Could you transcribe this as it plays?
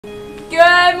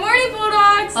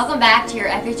guys! Welcome back to your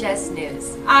FHS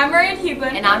News. I'm Marian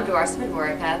Hublin. And I'm Doris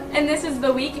Midworica. And this is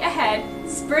the Week Ahead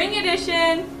Spring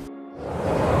Edition.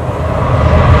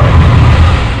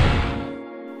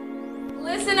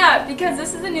 Listen up, because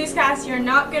this is a newscast you're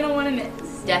not going to want to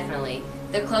miss. Definitely.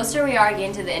 The closer we are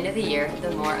getting to the end of the year,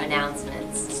 the more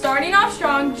announcements. Starting off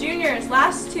strong, juniors,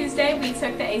 last Tuesday we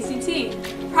took the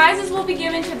ACT. Prizes will be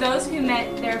given to those who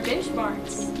met their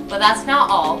benchmarks. But that's not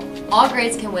all. All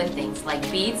grades can win things like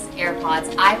Beats,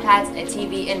 AirPods, iPads, a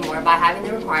TV, and more by having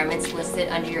the requirements listed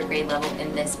under your grade level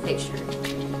in this picture.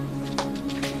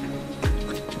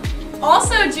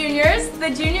 Also, juniors, the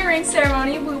junior ring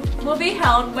ceremony will be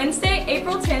held Wednesday,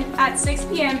 April 10th at 6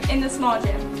 p.m. in the small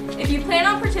gym. If you plan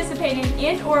on participating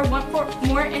and or want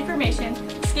more information,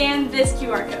 scan this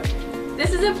QR code.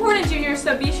 This is important, juniors,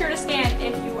 so be sure to scan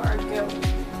if you are going.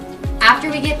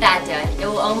 After we get that done, it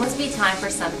will almost be time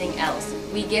for something else.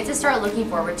 We get to start looking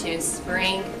forward to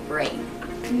spring break.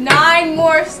 9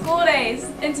 more school days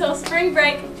until spring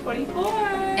break 24.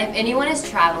 If anyone is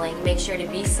traveling, make sure to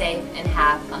be safe and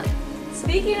have fun.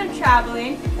 Speaking of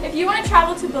traveling, if you want to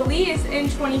travel to Belize in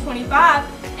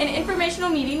 2025, an informational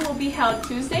meeting will be held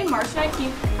Tuesday, March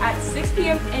 19th at 6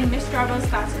 p.m. in Ms. Jarbo's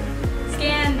classroom.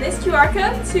 Scan this QR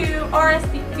code to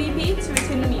RSVP to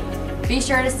attend the meeting. Be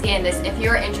sure to scan this if you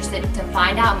are interested to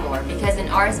find out more, because an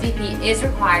RSVP is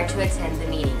required to attend the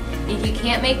meeting. If you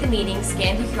can't make the meeting,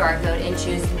 scan the QR code and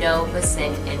choose No but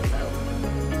Send Info.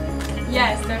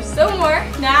 Yes, there's still more.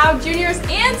 Now, juniors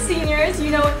and seniors,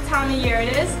 you know what time of year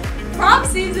it is. Prom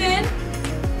season!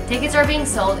 Tickets are being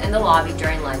sold in the lobby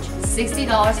during lunch.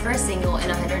 $60 for a single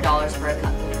and $100 for a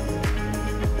couple.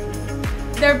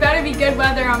 There better be good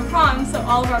weather on prom, so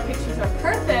all of our pictures are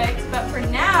perfect. But for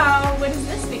now, what is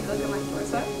this week looking like,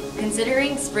 Lisa?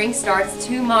 Considering spring starts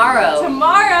tomorrow.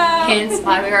 Tomorrow! Hence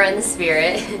why we are in the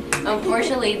spirit.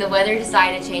 Unfortunately, the weather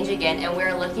decided to change again, and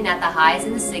we're looking at the highs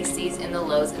in the 60s and the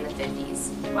lows in the 50s.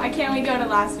 Why can't we go to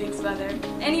last week's weather?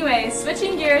 Anyways,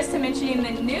 switching gears to mentioning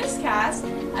the newscast,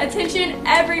 attention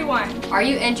everyone! Are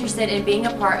you interested in being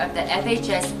a part of the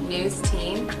FHS News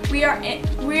team? We are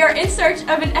in search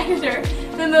of an editor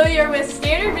familiar with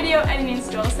standard video editing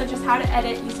skills, such as how to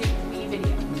edit using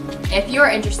video. If you are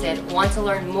interested, want to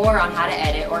learn more on how to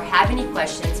edit, or have any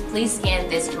questions, please scan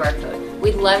this QR code.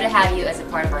 We'd love to have you as a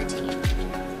part of our team.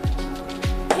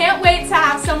 Can't wait to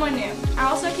have someone new. I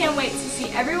also can't wait to see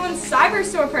everyone's cyber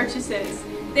store purchases.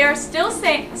 They are still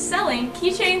selling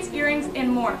keychains, earrings, and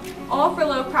more, all for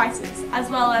low prices, as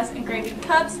well as engraving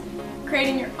cups,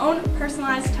 creating your own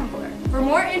personalized tumbler. For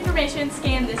more information,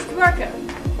 scan this QR code.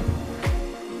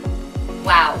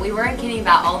 Wow, we weren't kidding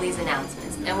about all these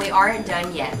announcements, and we aren't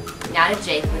done yet. Now to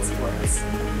Jake with sports.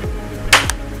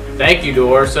 Thank you,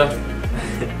 Dorsa.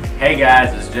 Hey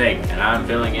guys, it's Jake, and I'm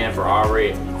filling in for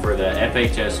Aubrey for the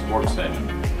FHS sports segment.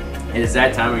 It is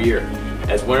that time of year.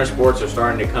 As winter sports are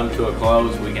starting to come to a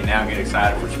close, we can now get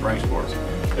excited for spring sports.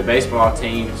 The baseball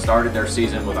team started their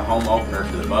season with a home opener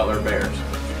to the Butler Bears.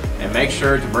 And make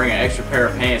sure to bring an extra pair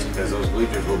of pants, because those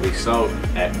bleachers will be sold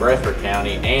at Breathitt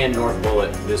County and North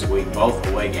Bullitt this week, both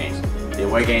away games. The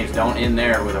away games don't end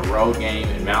there, with a road game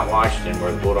in Mount Washington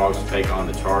where the Bulldogs will take on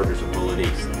the Chargers of Bullitt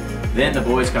East. Then the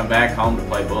boys come back home to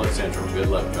play Bullitt Central. Good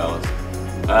luck, fellas.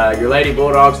 Your Lady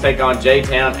Bulldogs take on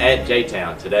J-Town at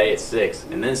J-Town today at 6,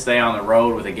 and then stay on the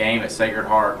road with a game at Sacred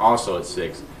Heart also at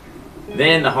 6.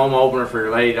 Then the home opener for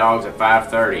your Lady Dogs at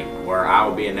 5:30, where I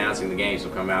will be announcing the game, so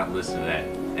come out and listen to that.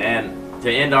 And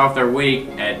to end off their week,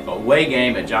 at away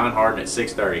game at John Hardin at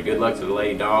 6:30. Good luck to the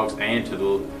Lady Dogs and to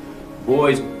the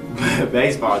boys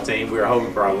baseball team. We are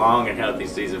hoping for a long and healthy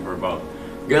season for both.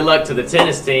 Good luck to the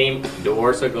tennis team.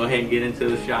 Dorsa, go ahead and get into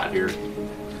the shot here.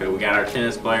 Okay, we got our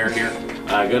tennis player here.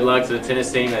 Good luck to the tennis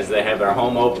team as they have their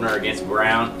home opener against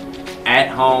Brown at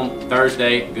home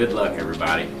Thursday. Good luck,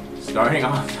 everybody. Starting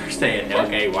on Thursday at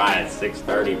LKY at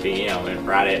 6:30 p.m. and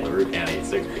Friday at LaRue County at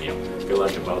 6 p.m. Good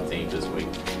luck to both teams this week.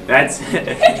 That's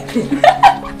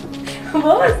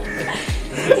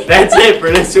That's it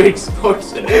for this week's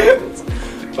sports announcements.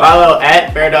 Follow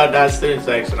at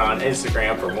Fairdale.studentsection on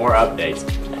Instagram for more updates.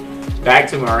 Back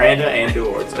to Miranda and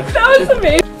Dorsa. That was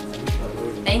amazing.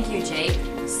 Thank you, Jake.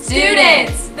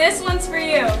 Students, this one's for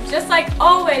you. Just like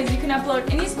always, you can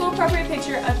upload any school-appropriate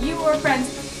picture of you or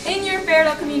friends in your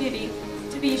Fairdale community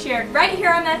to be shared right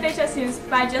here on the FHS News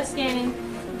by just scanning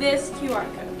this QR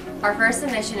code. Our first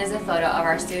submission is a photo of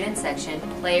our student section,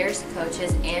 players,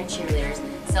 coaches, and cheerleaders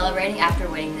celebrating after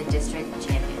winning the district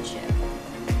championship.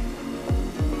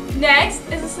 Next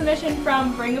is a submission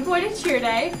from Bring a Boy to Cheer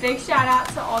Day. Big shout out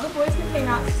to all the boys who came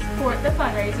out to support the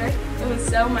fundraiser. It was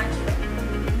so much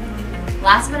fun.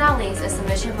 Last but not least, a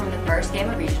submission from the first game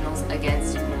of regionals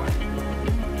against Moore.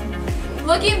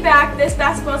 Looking back, this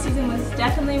basketball season was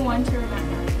definitely one to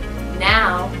remember.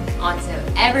 Now, on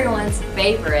to everyone's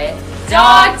favorite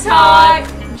Dog Talk!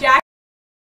 Jack.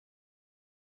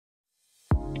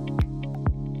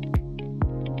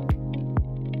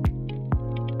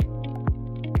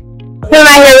 Who am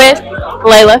I here with?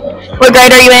 Layla. What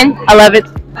grade are you in? 11th.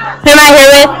 Who am I here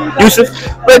with? Yusuf.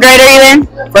 What grade are you in?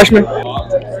 Freshman.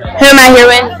 Who am I here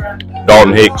with?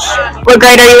 Dalton Hicks. What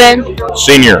grade are you in?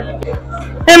 Senior.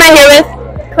 Who am I here with?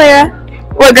 Clara.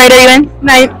 What grade are you in?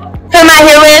 9th. Who am I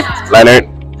here with? Leonard.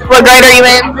 What grade are you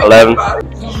in? 11.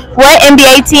 What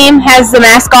NBA team has the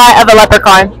mascot of a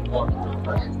leprechaun?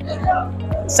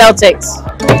 Celtics.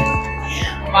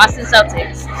 Boston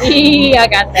Celtics. I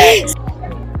got that.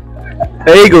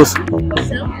 The Eagles.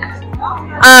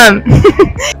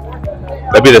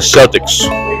 That'd be the Celtics.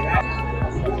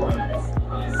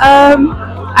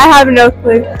 I have no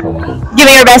clue. Give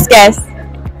me your best guess.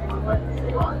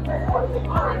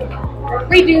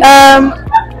 I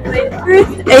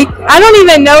don't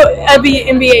even know a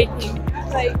NBA team.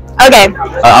 Okay.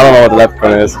 I don't know what the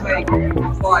leprechaun is.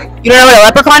 You don't know what a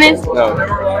leprechaun is? No.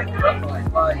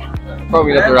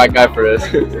 Probably not the right guy for this.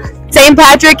 St.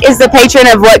 Patrick is the patron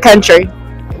of what country?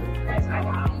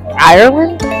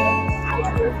 Ireland?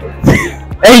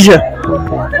 Asia.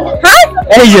 Huh?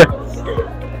 Asia.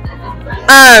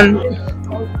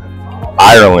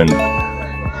 Ireland.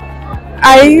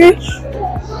 Irish?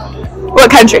 What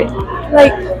country?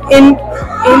 Like in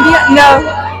India? No.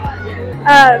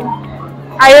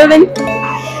 Ireland.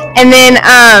 And then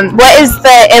what is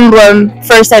the emblem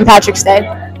for St. Patrick's Day?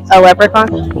 A leprechaun?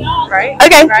 Right.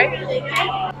 Okay. Right.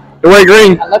 The way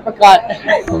green. A leprechaun.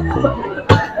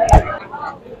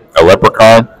 A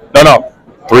leprechaun? No.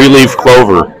 3-leaf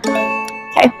clover.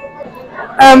 Okay.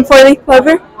 4-leaf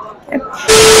clover. Okay.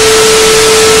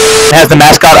 It has the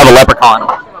mascot of a leprechaun.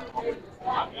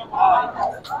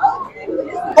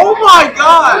 Oh my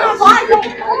god!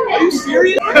 Are you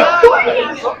serious? I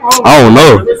don't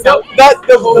know. That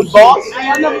the boss?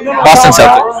 Boston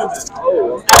Celtics.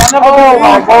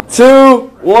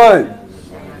 2, 1.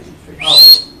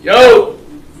 Yo!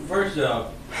 First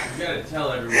off, you gotta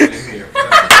tell everyone in here.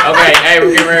 Okay, hey,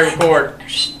 we're getting ready to record.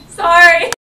 Sorry.